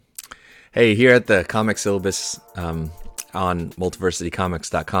Hey, here at the Comic Syllabus on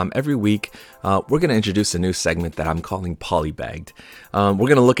multiversitycomics.com, every week we're going to introduce a new segment that I'm calling Polybagged. We're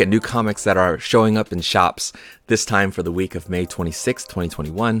going to look at new comics that are showing up in shops this time for the week of May 26,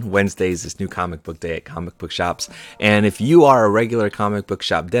 2021. Wednesdays is New Comic Book Day at comic book shops. And if you are a regular comic book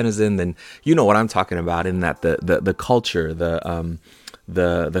shop denizen, then you know what I'm talking about in that the culture, the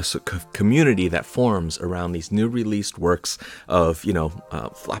community that forms around these new released works of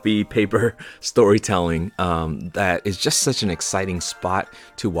floppy paper storytelling that is just such an exciting spot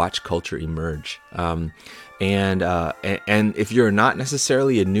to watch culture emerge. And if you're not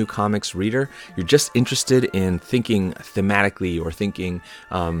necessarily a new comics reader, you're just interested in thinking thematically or thinking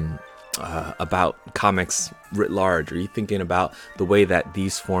about comics writ large, or you thinking about the way that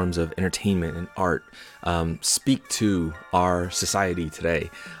these forms of entertainment and art speak to our society today,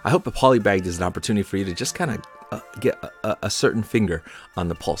 I hope a Polybagged is an opportunity for you to just kind of get a certain finger on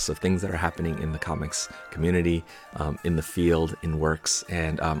the pulse of things that are happening in the comics community, in the field, in works,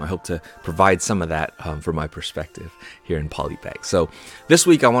 and I hope to provide some of that from my perspective here in Polybagged. So this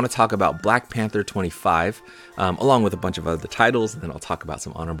week I want to talk about Black Panther 25, along with a bunch of other titles, and then I'll talk about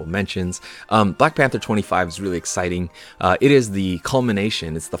some honorable mentions. Black Panther 25 is really exciting. It is the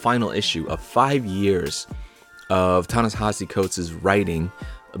culmination, it's the final issue of 5 years of Ta-Nehisi Coates' writing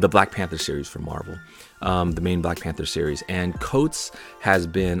the Black Panther series for Marvel, the main Black Panther series. And Coates has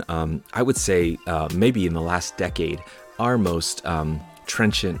been, I would say, maybe in the last decade, our most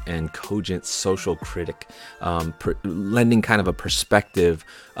trenchant and cogent social critic, lending kind of a perspective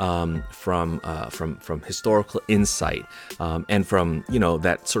from historical insight, and from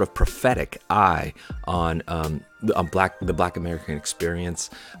that sort of prophetic eye on the Black American experience,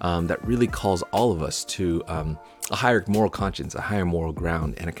 that really calls all of us to a higher moral conscience, a higher moral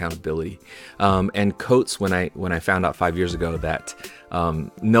ground, and accountability. And Coates, when I found out 5 years ago that,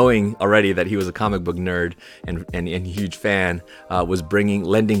 knowing already that he was a comic book nerd and a huge fan, was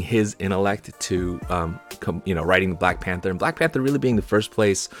lending his intellect to writing Black Panther, and Black Panther really being the first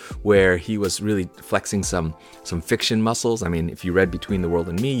place where he was really flexing some fiction muscles. I mean, if you read Between the World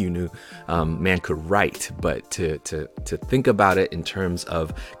and Me, you knew man could write, but to think about it in terms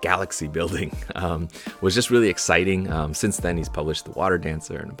of galaxy building was just really exciting. Since then, he's published The Water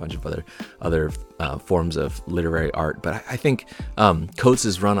Dancer and a bunch of other forms of literary art. But I think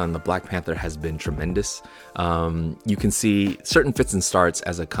Coates' run on the Black Panther has been tremendous. You can see certain fits and starts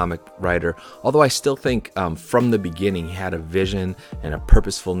as a comic writer, although I still think from the beginning he had a vision and a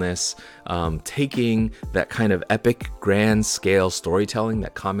purposefulness, taking that kind of epic, grand scale storytelling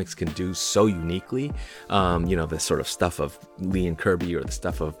that comics can do so uniquely, the sort of stuff of Lee and Kirby or the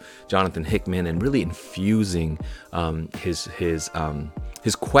stuff of Jonathan Hickman, and really infusing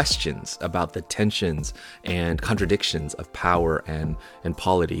his questions about the tensions and contradictions of power and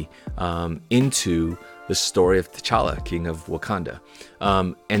polity into the story of T'Challa, King of Wakanda.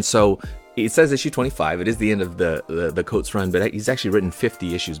 And so it says issue 25. It is the end of the Coates run, but he's actually written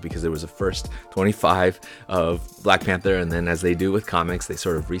 50 issues because there was a first 25 of Black Panther, and then as they do with comics, they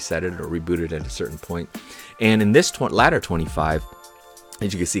sort of reset it or reboot it at a certain point. And in this latter 25,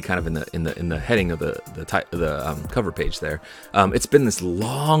 as you can see kind of in the heading of the cover page there, it's been this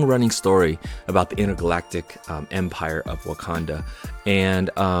long running story about the intergalactic empire of Wakanda, and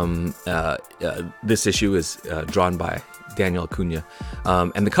this issue is drawn by Daniel Acuna,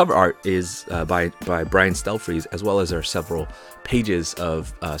 and the cover art is by Brian Stelfreeze, as well as there are several pages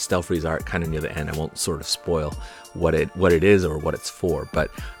of Stelfreeze art kind of near the end. I won't sort of spoil what it is or what it's for,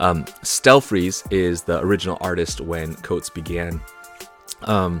 but Stelfreeze is the original artist when Coates began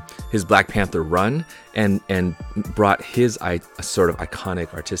his Black Panther run, and brought his sort of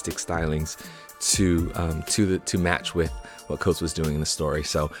iconic artistic stylings to match with what Coates was doing in the story.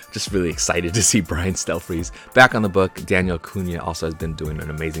 So just really excited to see Brian Stelfreeze back on the book. Daniel Acuna also has been doing an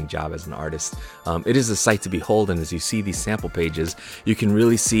amazing job as an artist. It is a sight to behold, and as you see these sample pages, you can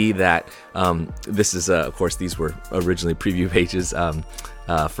really see that this is, of course, these were originally preview pages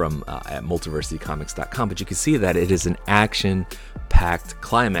from at multiversitycomics.com, but you can see that it is an action-packed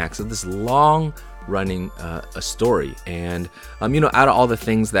climax of this long running a story. And out of all the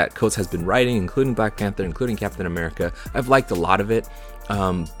things that Coates has been writing, including Black Panther, including Captain America, I've liked a lot of it,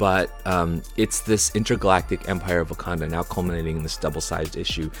 but it's this intergalactic empire of Wakanda now culminating in this double-sized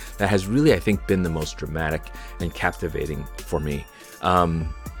issue that has really, I think, been the most dramatic and captivating for me.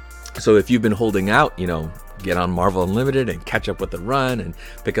 So if you've been holding out, get on Marvel Unlimited and catch up with the run and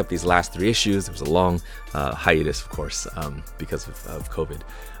pick up these last 3 issues. There was a long hiatus, of course, because of COVID.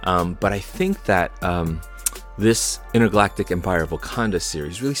 But I think that this Intergalactic Empire of Wakanda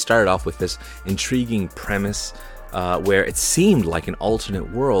series really started off with this intriguing premise where it seemed like an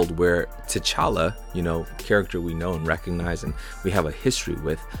alternate world where T'Challa, character we know and recognize and we have a history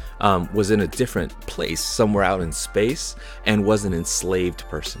with, was in a different place, somewhere out in space, and was an enslaved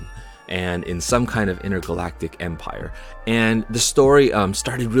person and in some kind of intergalactic empire. And the story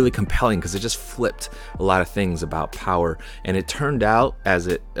started really compelling because it just flipped a lot of things about power. And it turned out,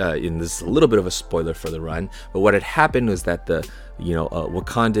 and this is a little bit of a spoiler for the run, but what had happened was that the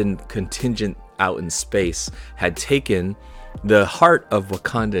Wakandan contingent out in space had taken the heart of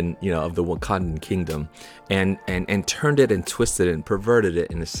Wakandan, of the Wakandan kingdom, and turned it and twisted it and perverted it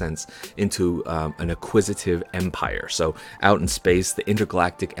in a sense into an acquisitive empire. So out in space, the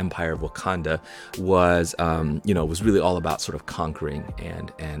intergalactic empire of Wakanda was really all about sort of conquering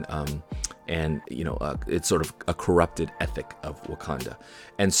and it's sort of a corrupted ethic of Wakanda.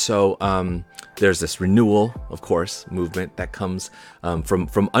 And so there's this renewal, of course, movement that comes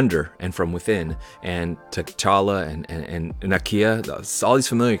from under and from within. And T'Challa and Nakia, all these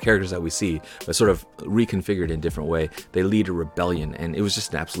familiar characters that we see, but sort of reconfigured in a different way, they lead a rebellion. And it was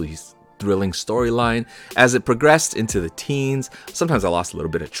just an absolutely thrilling storyline. As it progressed into the teens, sometimes I lost a little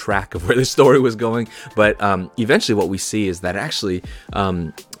bit of track of where the story was going, but eventually what we see is that actually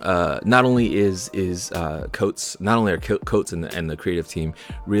not only are Coates and the creative team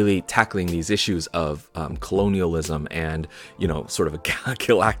really tackling these issues of colonialism and sort of a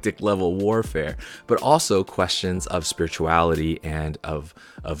galactic level warfare, but also questions of spirituality and of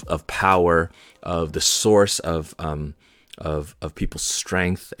power, of the source of people's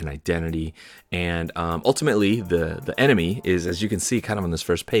strength and identity. And ultimately the enemy is, as you can see kind of on this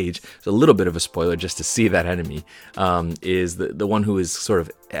first page, it's a little bit of a spoiler just to see that enemy, is the one who is sort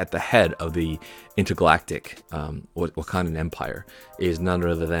of at the head of the intergalactic Wakandan empire, is none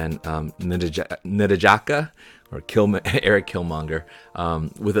other than Ndajaka, or Eric Killmonger,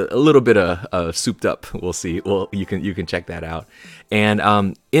 with a little bit of souped up. We'll see. Well, you can check that out.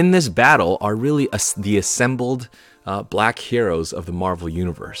 And in this battle are really the assembled black heroes of the Marvel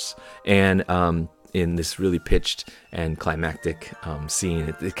universe. And in this really pitched and climactic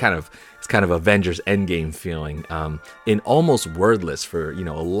scene, it's kind of Avengers Endgame feeling, in almost wordless for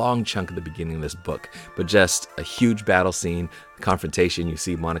a long chunk of the beginning of this book, but just a huge battle scene, confrontation. You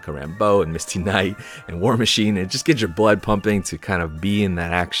see Monica Rambeau and Misty Knight and War Machine, and it just gets your blood pumping to kind of be in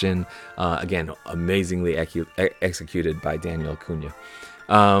that action. Again, amazingly executed by Daniel Acuna.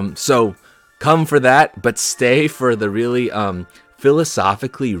 So come for that, but stay for the really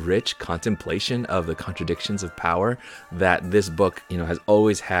philosophically rich contemplation of the contradictions of power that this book, has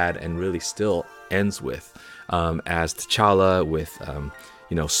always had and really still ends with, as T'Challa with,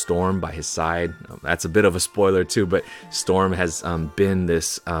 Storm by his side. That's a bit of a spoiler too, but Storm has been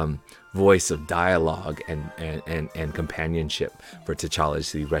this voice of dialogue and companionship for T'Challa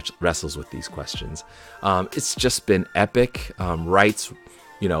as he wrestles with these questions. It's just been epic.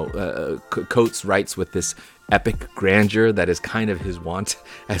 Coates writes with this epic grandeur that is kind of his want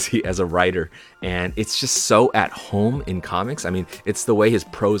as a writer, and it's just so at home in comics. I mean, it's the way his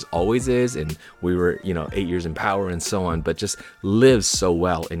prose always is, and we were 8 Years in Power and so on, but just lives so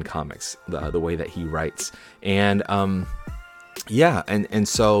well in comics, the way that he writes. And and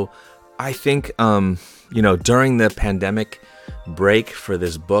so I think during the pandemic break for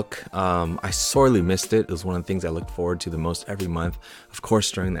this book, I sorely missed it. It was one of the things I looked forward to the most every month. Of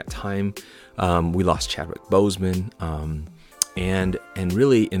course, during that time, we lost Chadwick Boseman, and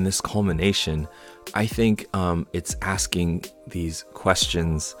really in this culmination, I think it's asking these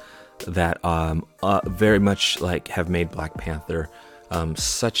questions that very much have made Black Panther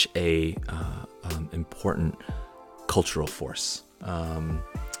such a important cultural force.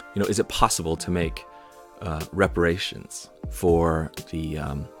 Is it possible to make reparations for the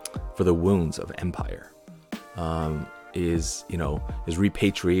wounds of empire? Is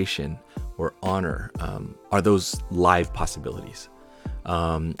repatriation or honor, are those live possibilities?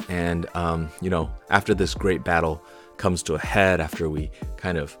 After this great battle comes to a head, after we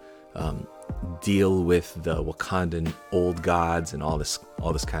kind of deal with the Wakandan old gods and all this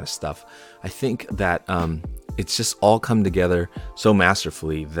kind of stuff, I think that it's just all come together so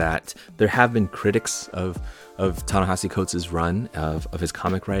masterfully that there have been critics of Ta-Nehisi Coates' run of his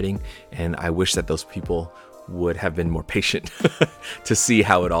comic writing, and I wish that those people would have been more patient to see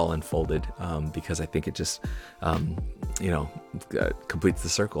how it all unfolded, because I think it just completes the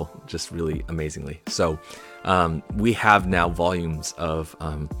circle just really amazingly. So we have now volumes of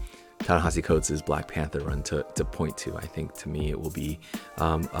Ta-Nehisi Coates' Black Panther run to point to. I think, to me, it will be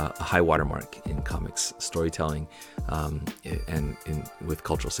a high watermark in comics storytelling, and with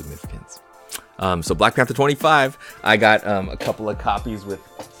cultural significance. So Black Panther 25, I got a couple of copies with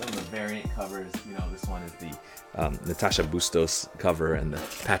some of the variant covers. This one is Natasha Bustos cover and the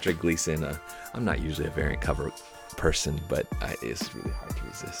Patrick Gleason. I'm not usually a variant cover person, but it's really hard to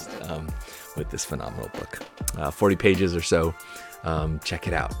resist with this phenomenal book. 40 pages or so. Check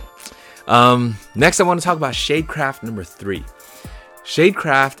it out. Next, I want to talk about Shadecraft number 3.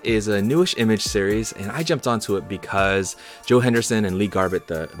 Shadecraft is a newish Image series, and I jumped onto it because Joe Henderson and Lee Garbett,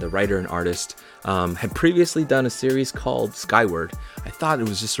 the writer and artist, had previously done a series called Skyward. I thought it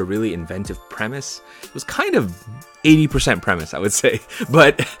was just a really inventive premise. It was kind of 80% premise, I would say,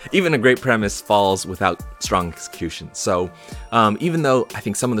 but even a great premise falls without strong execution. So even though I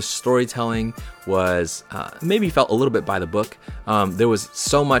think some of the storytelling was maybe felt a little bit by the book, there was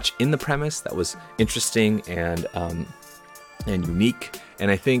so much in the premise that was interesting and unique.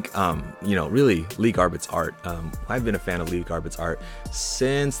 And I think, really Lee Garbett's art. I've been a fan of Lee Garbett's art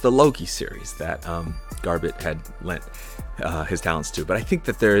since the Loki series that Garbett had lent his talents to. But I think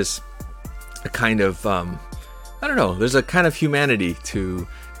that there's a kind of, there's a kind of humanity to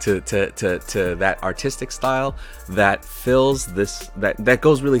that artistic style that fills this, that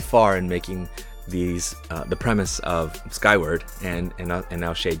goes really far in making these the premise of Skyward and now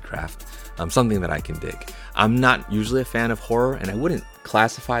Shadecraft something that I can dig. I'm not usually a fan of horror, and I wouldn't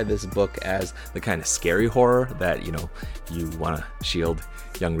classify this book as the kind of scary horror that you want to shield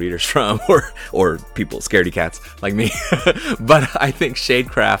young readers from, or people scaredy cats like me. But I think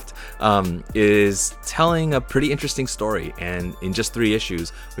Shadecraft is telling a pretty interesting story, and in just 3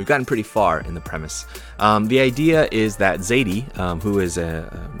 issues, we've gotten pretty far in the premise. The idea is that Zadie, who is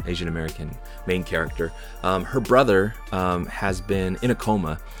an Asian American main character, her brother has been in a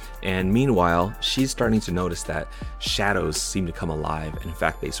coma. And meanwhile, she's starting to notice that shadows seem to come alive. And in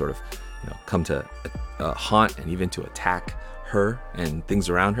fact, they sort of, come to haunt and even to attack her and things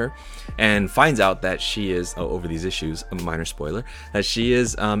around her. And finds out that she is, over these issues, a minor spoiler, that she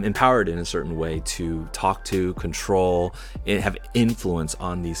is empowered in a certain way to talk to, control, and have influence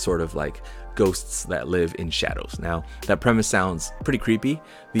on these sort of like ghosts that live in shadows. Now, that premise sounds pretty creepy.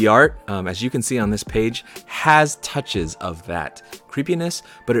 The art, as you can see on this page, has touches of that creepiness,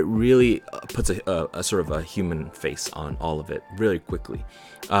 but it really puts a sort of a human face on all of it really quickly.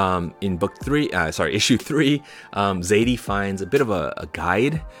 In issue 3, Zadie finds a bit of a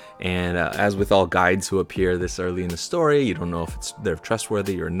guide, and as with all guides who appear this early in the story, you don't know if they're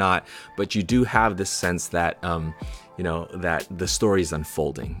trustworthy or not, but you do have this sense that that the story is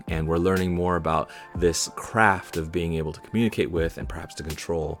unfolding, and we're learning more about this craft of being able to communicate with and perhaps to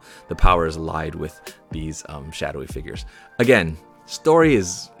control the powers allied with these shadowy figures. Again, story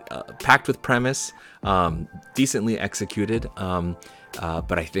is packed with premise, decently executed,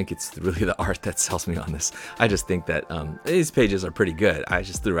 but I think it's really the art that sells me on this. I just think that these pages are pretty good. I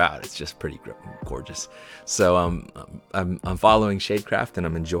just threw out, it's just pretty gorgeous. So I'm following Shadecraft and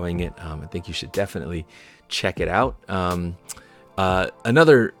I'm enjoying it. I think you should definitely check it out.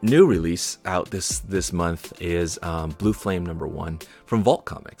 Another new release out this month is Blue Flame #1 from Vault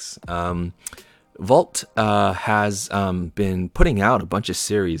Comics. Vault has been putting out a bunch of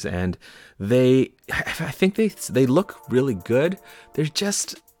series, and I think they look really good. There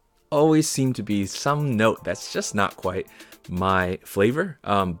just always seem to be some note that's just not quite my flavor,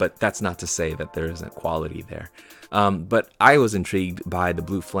 but that's not to say that there isn't quality there. But I was intrigued by the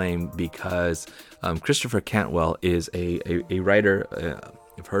Blue Flame because Christopher Cantwell is a writer.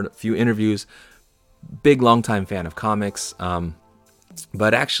 I've heard a few interviews, big longtime fan of comics,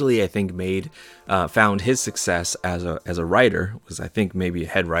 but actually I think found his success as a writer, was I think maybe a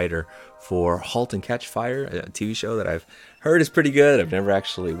head writer for *Halt and Catch Fire*, a TV show that I've heard is pretty good. I've never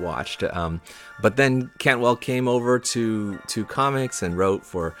actually watched. But then Cantwell came over to comics and wrote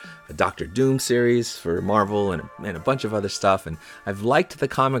for a Doctor Doom series for Marvel and a bunch of other stuff. And I've liked the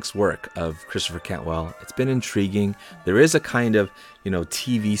comics work of Christopher Cantwell. It's been intriguing. There is a kind of,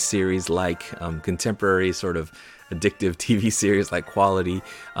 TV series like contemporary sort of addictive TV series like quality,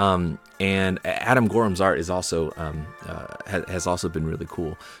 and Adam Gorham's art is also has also been really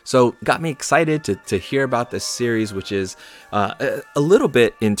cool. So got me excited to hear about this series, which is a little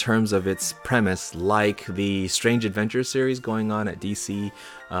bit in terms of its premise like the Strange Adventures series going on at DC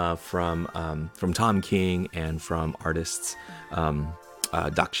from Tom King and from artists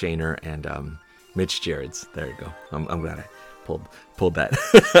Doc Shaner and Mitch Gerards. There you go. I'm glad I pulled pulled that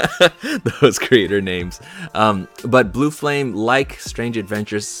those creator names. But Blue Flame, like Strange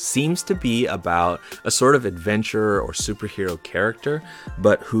Adventures, seems to be about a sort of adventurer or superhero character,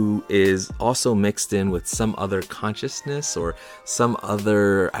 but who is also mixed in with some other consciousness or some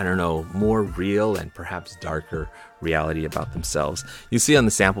other, I don't know, more real and perhaps darker reality about themselves. You see on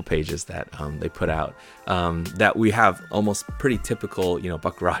the sample pages that they put out that we have almost pretty typical,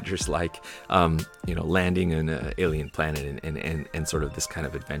 Buck Rogers like, landing in an alien planet and sort of this kind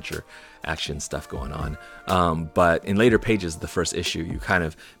of adventure action stuff going on. But in later pages of the first issue, you kind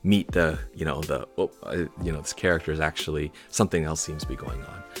of meet this character is actually something else seems to be going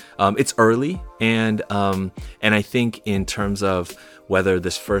on. It's early, and I think in terms of whether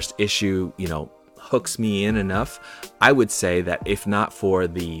this first issue, hooks me in enough, I would say that if not for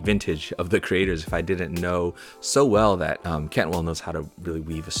the vintage of the creators, if I didn't know so well that Cantwell knows how to really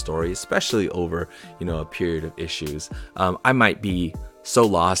weave a story, especially over a period of issues, I might be so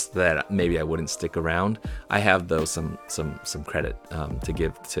lost that maybe I wouldn't stick around. I have though some credit to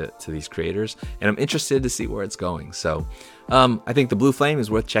give to these creators, and I'm interested to see where it's going. So I think the Blue Flame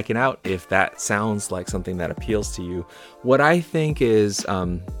is worth checking out if that sounds like something that appeals to you. What I think is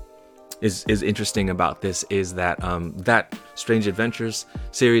interesting about this is that that Strange Adventures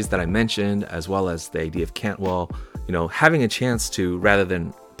series that I mentioned, as well as the idea of Cantwell, having a chance to, rather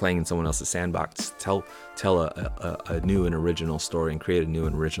than playing in someone else's sandbox, tell a new and original story and create a new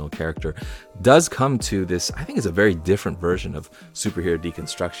and original character, does come to this, I think is a very different version of superhero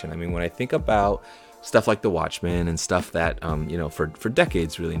deconstruction. I mean, when I think about stuff like The Watchmen and stuff that, for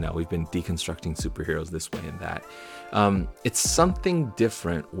decades really now, we've been deconstructing superheroes this way and that. It's something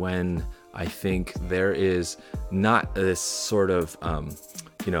different when I think there is not this sort of,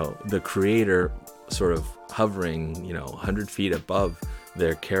 the creator sort of hovering, 100 feet above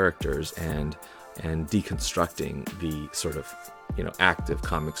their characters and deconstructing the sort of, active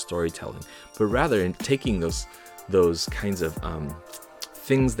comic storytelling, but rather in taking those kinds of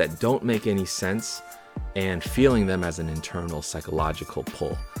things that don't make any sense and feeling them as an internal psychological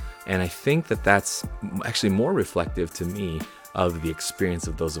pull. And I think that that's actually more reflective to me of the experience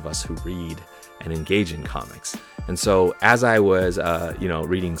of those of us who read and engage in comics. And so as I was,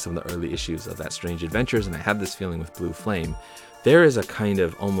 reading some of the early issues of that Strange Adventures, and I had this feeling with Blue Flame, there is a kind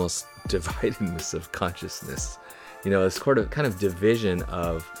of almost dividedness of consciousness, this kind of division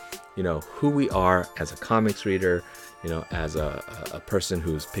of, who we are as a comics reader, as a person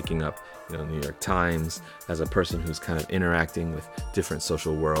who's picking up, New York Times, as a person who's kind of interacting with different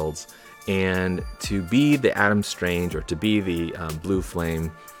social worlds, and to be the Adam Strange or to be the Blue Flame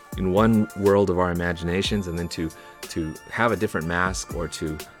in one world of our imaginations, and then to have a different mask or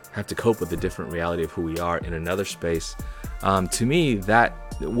to have to cope with the different reality of who we are in another space. To me, that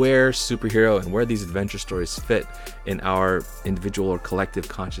where superhero and where these adventure stories fit in our individual or collective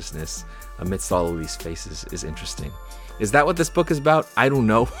consciousness amidst all of these faces is interesting. Is that what this book is about? I don't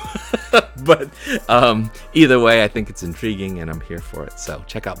know. But either way, I think it's intriguing and I'm here for it. So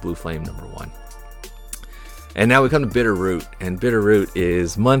check out Blue Flame #1. And now we come to Bitter Root. And Bitter Root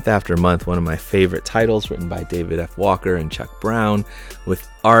is month after month one of my favorite titles, written by David F. Walker and Chuck Brown, with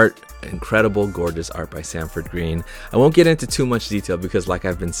art, incredible, gorgeous art by Sanford Green. I won't get into too much detail because, like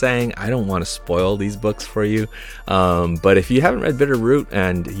I've been saying, I don't want to spoil these books for you. But if you haven't read Bitter Root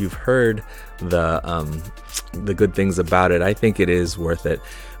and you've heard the good things about it, I think it is worth it.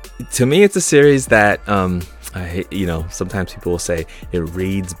 To me, it's a series that sometimes people will say it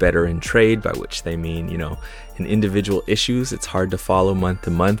reads better in trade, by which they mean, in individual issues, it's hard to follow month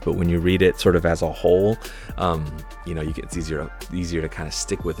to month, but when you read it sort of as a whole, it's easier to kind of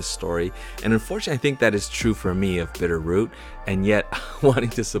stick with the story. And unfortunately, I think that is true for me of Bitter Root, and yet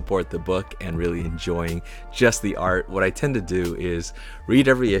wanting to support the book and really enjoying just the art, what I tend to do is read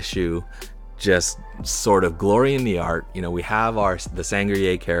every issue, just sort of glory in the art. We have the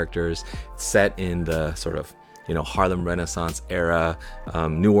Sangreal characters set in the sort of, Harlem Renaissance era,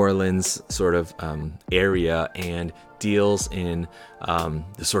 New Orleans sort of area, and deals in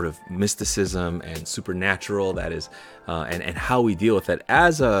the sort of mysticism and supernatural that is, and how we deal with it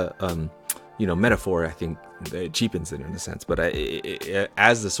as a, metaphor. I think it cheapens it in a sense, but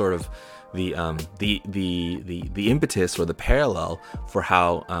as the sort of the impetus or the parallel for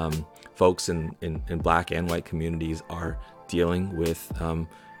how folks in Black and white communities are dealing with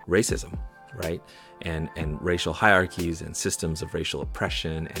racism, right? And racial hierarchies and systems of racial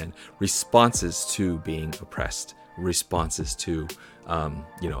oppression and responses to being oppressed, responses to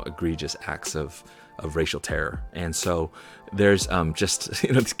egregious acts of racial terror. And so there's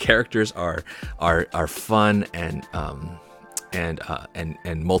the characters are fun and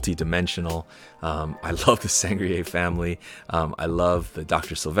and multi-dimensional. I love the Sangrier family. I love the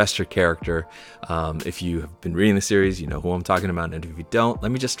Dr. Sylvester character. If you have been reading the series, you know who I'm talking about, and if you don't,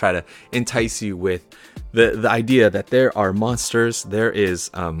 let me just try to entice you with the idea that there are monsters. There is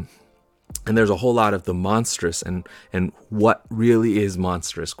and there's a whole lot of the monstrous and what really is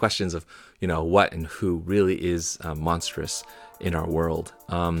monstrous, questions of, you know, what and who really is monstrous in our world,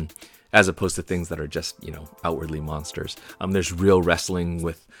 as opposed to things that are just, you know, outwardly monsters. There's real wrestling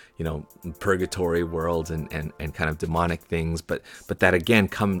with, you know, purgatory worlds and kind of demonic things, but that again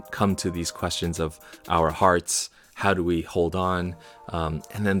come to these questions of our hearts. How do we hold on? And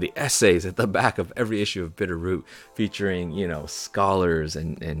then the essays at the back of every issue of Bitter Root, featuring, you know, scholars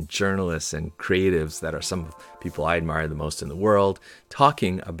and journalists and creatives that are some of the people I admire the most in the world,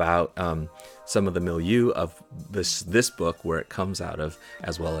 talking about some of the milieu of this book, where it comes out of,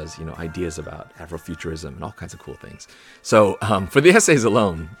 as well as, you know, ideas about Afrofuturism and all kinds of cool things. So for the essays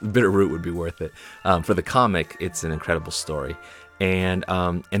alone, Bitter Root would be worth it. For the comic, it's an incredible story. And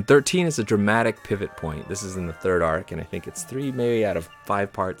 13 is a dramatic pivot point. This is in the third arc, and I think it's 3 maybe out of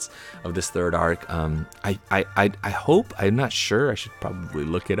 5 parts of this third arc. I hope, I'm not sure, I should probably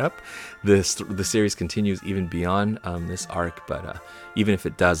look it up. The series continues even beyond this arc, but even if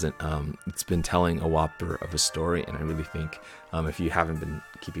it doesn't, it's been telling a whopper of a story, and I really think if you haven't been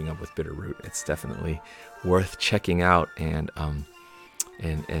keeping up with Bitter Root, it's definitely worth checking out and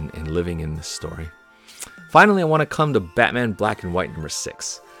living in this story. Finally, I want to come to Batman Black and White number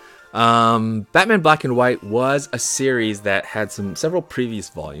 6. Batman Black and White was a series that had several previous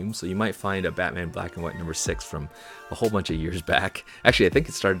volumes, so you might find a Batman Black and White number 6 from a whole bunch of years back. Actually, I think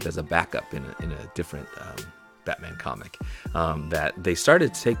it started as a backup in a different Batman comic. That they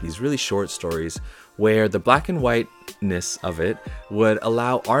started to take these really short stories where the black and whiteness of it would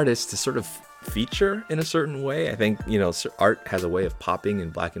allow artists to sort of feature in a certain way. I think, you know, art has a way of popping in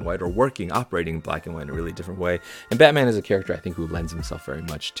black and white, or operating in black and white in a really different way. And Batman is a character, I think, who lends himself very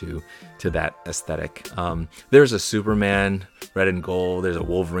much to that aesthetic. There's a Superman red and gold. There's a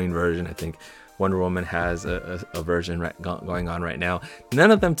Wolverine version. I think Wonder Woman has a version going on right now.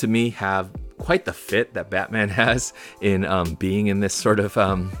 None of them, to me, have quite the fit that Batman has in being in this sort of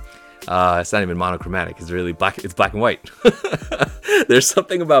it's not even monochromatic. It's really black. It's black and white. There's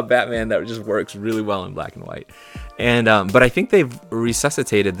something about Batman that just works really well in black and white. And but I think they've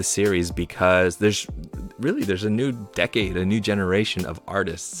resuscitated the series because there's a new decade, a new generation of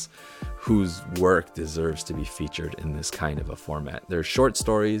artists whose work deserves to be featured in this kind of a format. They're short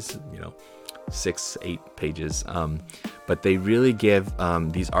stories, you know, 6-8 pages, but they really give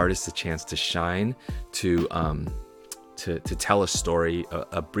these artists a chance to shine, to tell a story,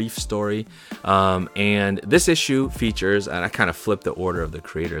 a brief story. And this issue features, and I kind of flipped the order of the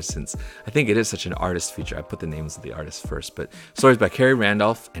creators since I think it is such an artist feature. I put the names of the artists first, but stories by Kerry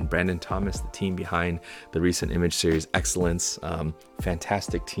Randolph and Brandon Thomas, the team behind the recent Image series Excellence.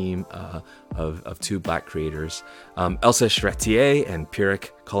 Fantastic team of 2 black creators, Elsa Charretier and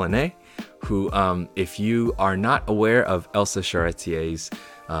Pierrick Collinet, who, if you are not aware of Elsa Charretier's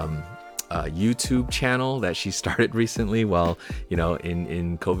YouTube channel that she started recently while, you know,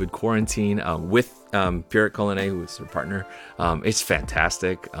 in COVID quarantine, with Pierrick Collinet, who is her partner. It's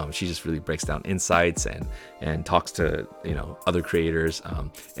fantastic. She just really breaks down insights and talks to, you know, other creators.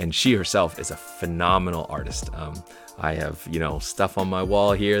 And she herself is a phenomenal artist. I have, you know, stuff on my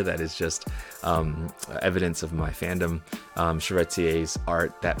wall here that is just evidence of my fandom. Charretier's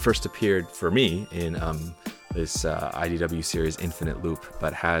art that first appeared for me in this IDW series Infinite Loop,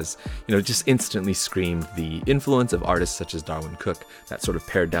 but has, you know, just instantly screamed the influence of artists such as Darwyn Cooke, that sort of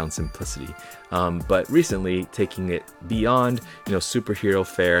pared down simplicity. But recently taking it beyond, you know, superhero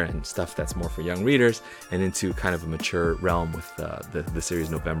fare and stuff that's more for young readers and into kind of a mature realm with the series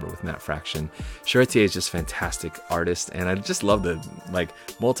November with Matt Fraction. Charretier is just fantastic artist, and I just love the like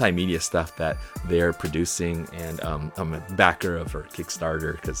multimedia stuff that they're producing, and I'm a backer of her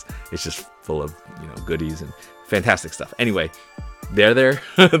Kickstarter because it's just full of, you know, goodies and fantastic stuff. Anyway, they're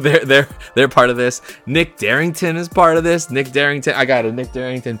part of this. Nick Darrington is part of this. Nick Darrington, I got a Nick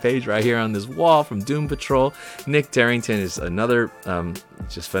Darrington page right here on this wall from Doom Patrol. Nick Darrington is another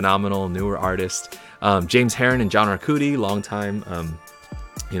just phenomenal newer artist. James Herron and John Arcudi, longtime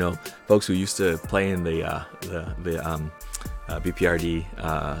you know, folks who used to play in the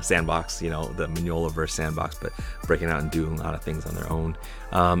BPRD sandbox, you know, the Mignolaverse sandbox, but breaking out and doing a lot of things on their own.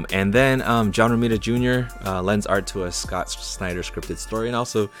 And then John Romita Jr. Lends art to a Scott Snyder scripted story, and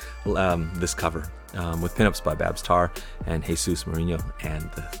also this cover with pinups by Babs Tarr and Jesus Mourinho, and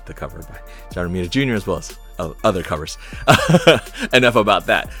the cover by John Romita Jr. as well as other covers. Enough about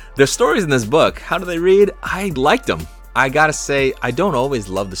that. The stories in this book, how do they read? I liked them. I gotta say, I don't always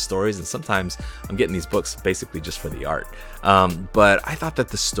love the stories, and sometimes I'm getting these books basically just for the art. But I thought that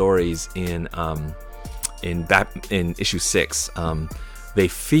the stories in issue 6, they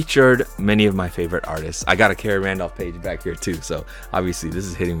featured many of my favorite artists. I got a Carrie Randolph page back here too, so obviously this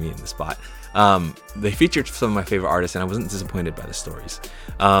is hitting me in the spot. They featured some of my favorite artists, and I wasn't disappointed by the stories.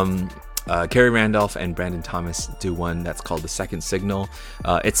 Carrie Randolph and Brandon Thomas do one that's called The Second Signal.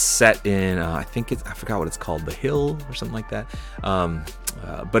 It's set in, I forgot what it's called, The Hill or something like that.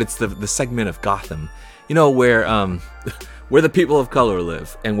 But it's the segment of Gotham, where where the people of color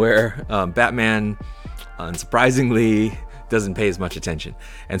live, and where Batman, unsurprisingly, doesn't pay as much attention.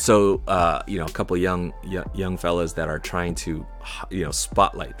 And so a couple of young fellas that are trying to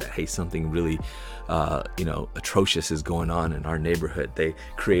spotlight that, hey, something really atrocious is going on in our neighborhood. They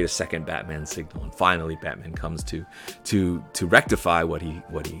create a second Batman signal, and finally Batman comes to rectify what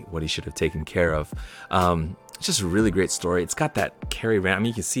he should have taken care of. It's just a really great story. It's got that Carrie Randolph.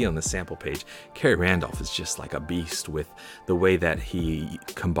 You can see on the sample page, Carrie Randolph is just like a beast with the way that he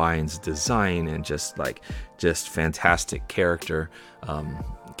combines design and just fantastic character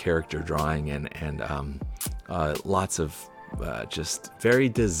drawing and lots of just very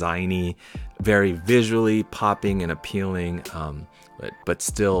designy, very visually popping and appealing, but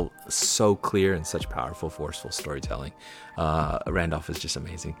still so clear and such powerful, forceful storytelling. Randolph is just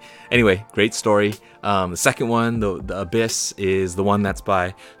amazing. Anyway, great story. The second one, the Abyss, is the one that's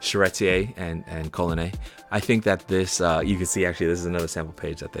by Charretier and Collinet. I think that this, you can see, actually, this is another sample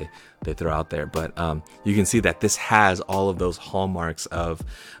page that they throw out there, but you can see that this has all of those hallmarks of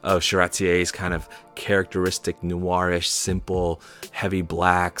Charretier's kind of characteristic noirish, simple, heavy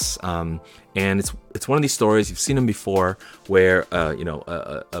blacks, and it's one of these stories, you've seen them before, where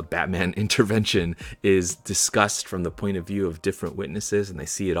a Batman intervention is discussed from the point of view of different witnesses, and they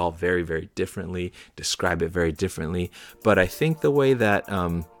see it all very, very differently, describe it very differently. But I think the way that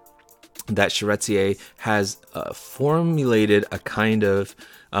that Charretier has formulated a kind of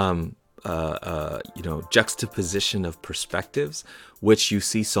juxtaposition of perspectives, which you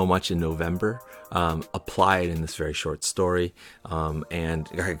see so much in November, applied in this very short story. And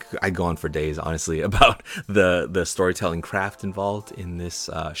I go on for days, honestly, about the storytelling craft involved in this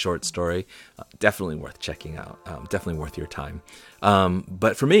short story. Definitely worth checking out. Definitely worth your time.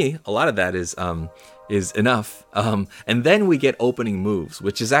 But for me, a lot of that is enough. And then we get Opening Moves,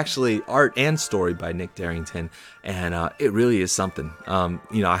 which is actually art and story by Nick Darrington, and it really is something.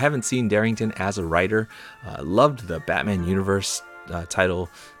 I haven't seen Darrington as a writer. Loved the Batman Universe title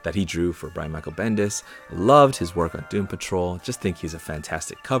that he drew for Brian Michael Bendis. Loved his work on Doom Patrol. Just think he's a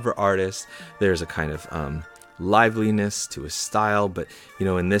fantastic cover artist. There's a kind of liveliness to his style, but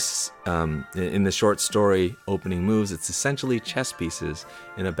in this in the short story Opening Moves, it's essentially chess pieces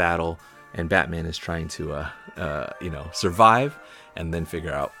in a battle, and Batman is trying to survive and then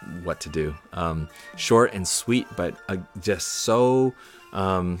figure out what to do. Short and sweet, but just so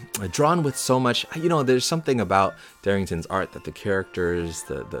drawn with so much. There's something about Darrington's art that the characters,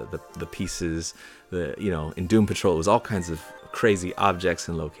 the pieces, in Doom Patrol, it was all kinds of crazy objects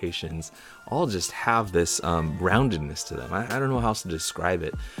and locations, all just have this roundedness to them. I don't know how else to describe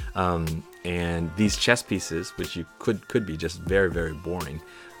it. And these chess pieces, which you could be just very, very boring,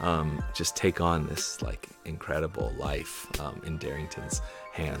 just take on this incredible life in Darrington's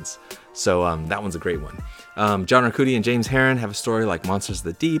hands. So that one's a great one. John Arcudi and James Herron have a story like Monsters of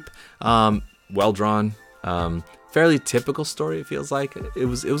the Deep. Well drawn. Fairly typical story, it feels like. It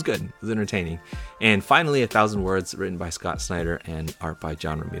was good. It was entertaining. And finally, 1,000 Words, written by Scott Snyder and art by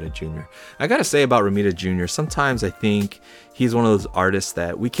John Romita Jr. I gotta say about Romita Jr., sometimes I think he's one of those artists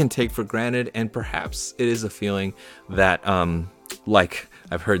that we can take for granted, and perhaps it is a feeling that, like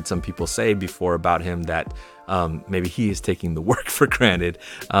I've heard some people say before about him, that maybe he is taking the work for granted.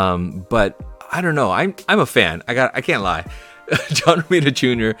 But I don't know. I'm a fan. I can't lie. John Romita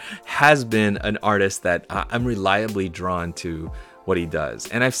Jr. has been an artist that I'm reliably drawn to what he does.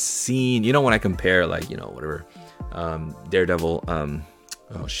 And I've seen, when I compare, whatever, Daredevil, I'm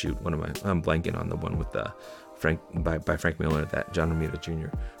blanking on the one with by Frank Miller that John Romita Jr.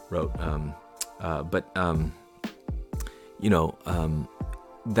 wrote.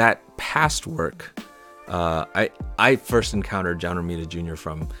 That past work, I first encountered John Romita Jr.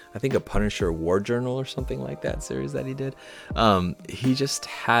 from, I think, a Punisher War Journal or something like that series that he did. He just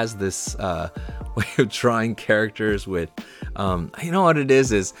has this way of drawing characters with, what it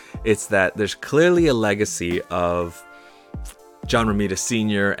is it's that there's clearly a legacy of John Romita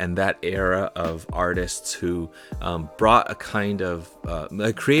Sr. and that era of artists who brought a kind of,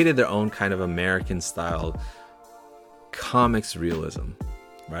 created their own kind of American style comics realism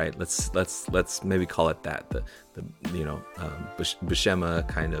right? Let's maybe call it that. The Buscema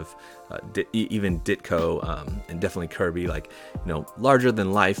kind of, even Ditko, and definitely Kirby, like, larger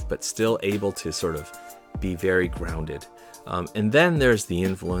than life, but still able to sort of be very grounded. And then there's the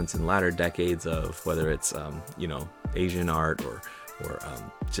influence in latter decades of whether it's Asian art or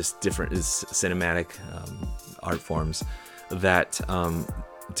just different cinematic art forms that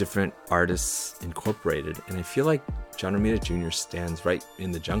different artists incorporated. And I feel like John Romita Jr. stands right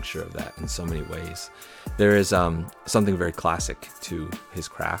in the juncture of that in so many ways. There is something very classic to his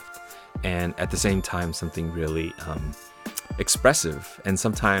craft, and at the same time something really expressive. And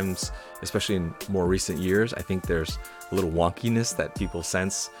sometimes, especially in more recent years, I think there's a little wonkiness that people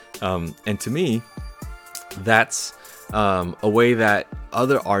sense. And to me, that's a way that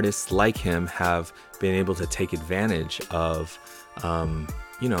other artists like him have been able to take advantage of.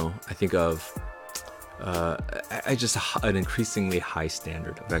 I think of just an increasingly high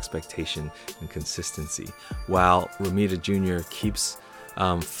standard of expectation and consistency, while Romita Jr. keeps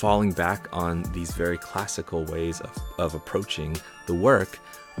falling back on these very classical ways of approaching the work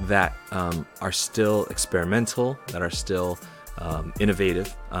that are still experimental, that are still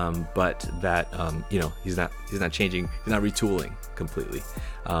innovative, but that he's not changing, he's not retooling completely.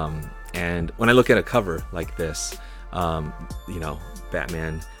 And when I look at a cover like this,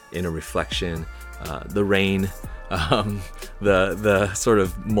 Batman in a reflection, the rain, the sort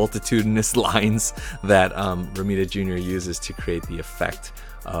of multitudinous lines that Romita Jr. uses to create the effect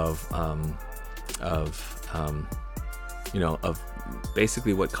of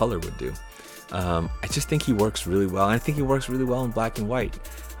basically what color would do. I just think he works really well. And I think he works really well in black and white.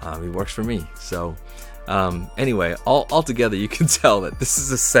 He works for me. So anyway, all together, you can tell that this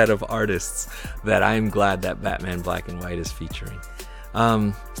is a set of artists that I'm glad that Batman Black and White is featuring.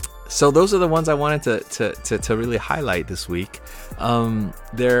 So those are the ones I wanted to really highlight this week.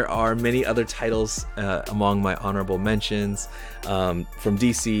 There are many other titles among my honorable mentions. From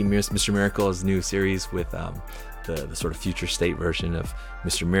DC, Mr. Miracle's new series with the sort of future state version of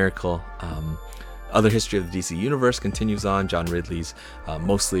Mr. Miracle. Other history of the DC universe continues on. John Ridley's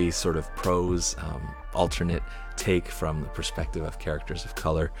mostly sort of prose, alternate take from the perspective of characters of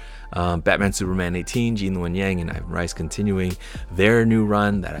color. Batman Superman 18, Gene Luen Yang and Ivan Rice continuing their new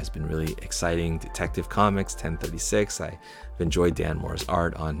run. That has been really exciting. Detective Comics 1036. I've enjoyed Dan Moore's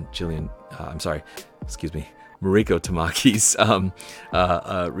art on Mariko Tamaki's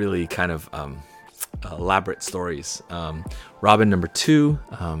really kind of elaborate stories. Robin number 2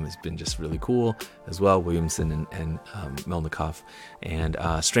 has been just really cool as well. Williamson and Melnikov, and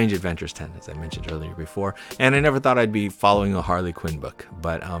Strange Adventures 10, as I mentioned earlier before. And I never thought I'd be following a Harley Quinn book,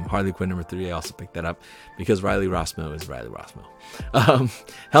 but Harley Quinn number 3, I also picked that up because Riley Rossmo is Riley Rossmo.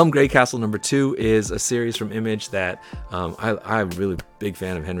 Helm Greycastle number 2 is a series from Image that I'm a really big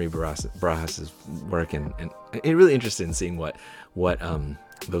fan of Henry Barajas's work, and really interested in seeing what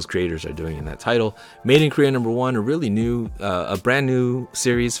those creators are doing in that title. Made in Korea number 1, a really new, a brand new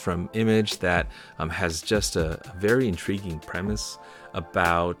series from Image that has just a very intriguing premise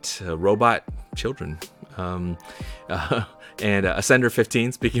about robot children. And Ascender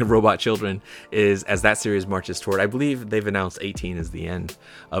 15, speaking of robot children, is, as that series marches toward, I believe they've announced 18 is the end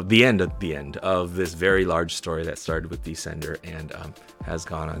of this very large story that started with Descender and has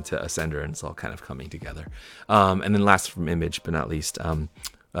gone on to Ascender, and it's all kind of coming together. And then last from Image, but not least,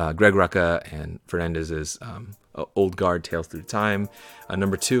 Greg Rucka and Fernandez's Old Guard Tales Through Time,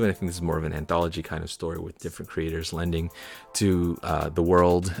 number 2, and I think this is more of an anthology kind of story with different creators lending to the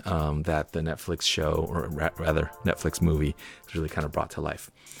world that the Netflix show, or rather Netflix movie, has really kind of brought to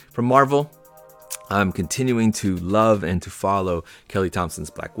life. From Marvel, I'm continuing to love and to follow Kelly Thompson's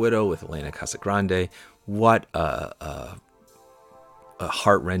Black Widow with Elena Casagrande. What a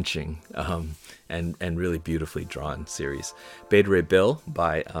heart-wrenching and really beautifully drawn series. Beta Ray Bill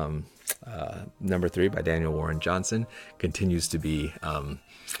by number 3 by Daniel Warren Johnson continues to be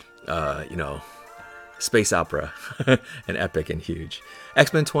space opera and epic and huge.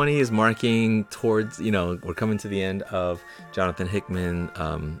 X-Men 20 is marking towards, we're coming to the end of Jonathan Hickman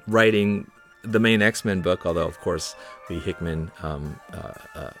writing the main X-Men book, although of course the Hickman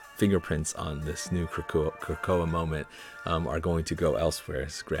fingerprints on this new Krakoa moment are going to go elsewhere.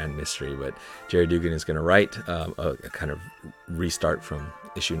 It's a grand mystery, but Jerry Dugan is going to write a kind of restart from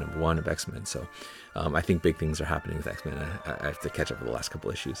issue number 1 of X-Men. So I think big things are happening with X-Men. I have to catch up with the last couple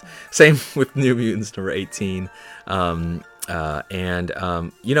issues. Same with New Mutants number 18.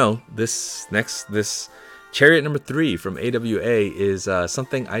 This Chariot number 3 from AWA is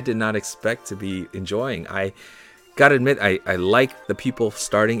something I did not expect to be enjoying. I gotta admit, I like the people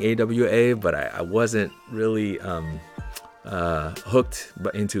starting AWA, but I wasn't really hooked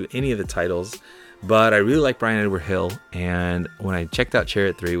into any of the titles, but I really like Brian Edward Hill. And when I checked out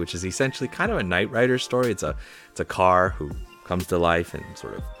Chariot 3, which is essentially kind of a Knight Rider story, it's a car who comes to life and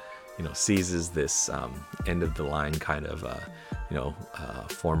sort of, seizes this end of the line kind of,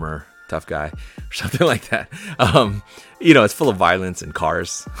 former tough guy or something like that. It's full of violence and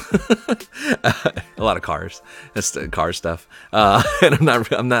cars, a lot of cars. That's the car stuff. And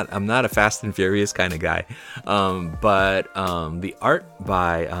I'm not a Fast and Furious kind of guy. But the art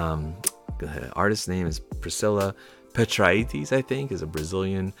by the artist's name is Priscilla Petraites, I think, is a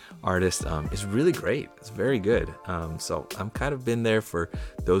Brazilian artist. Is really great. It's very good. So I'm kind of been there for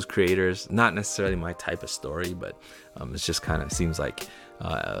those creators. Not necessarily my type of story, but it's just kind of seems like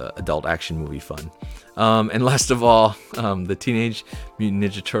adult action movie fun. And last of all, the Teenage Mutant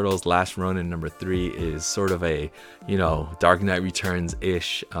Ninja Turtles Last Ronin #3 is sort of a, Dark Knight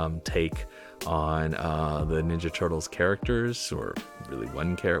Returns-ish take on the Ninja Turtles characters, or really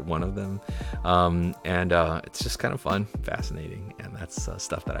one of them, and it's just kind of fun, fascinating, and that's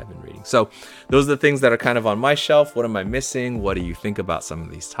stuff that I've been reading. So those are the things that are kind of on my shelf. What am I missing? What do you think about some of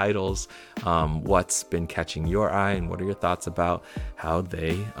these titles? What's been catching your eye, and what are your thoughts about how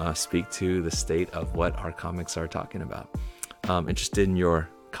they speak to the state of what our comics are talking about? Interested in your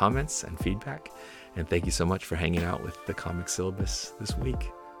comments and feedback, and thank you so much for hanging out with the Comic Syllabus this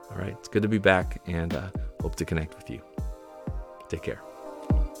week. All right, it's good to be back, and hope to connect with you. Take care.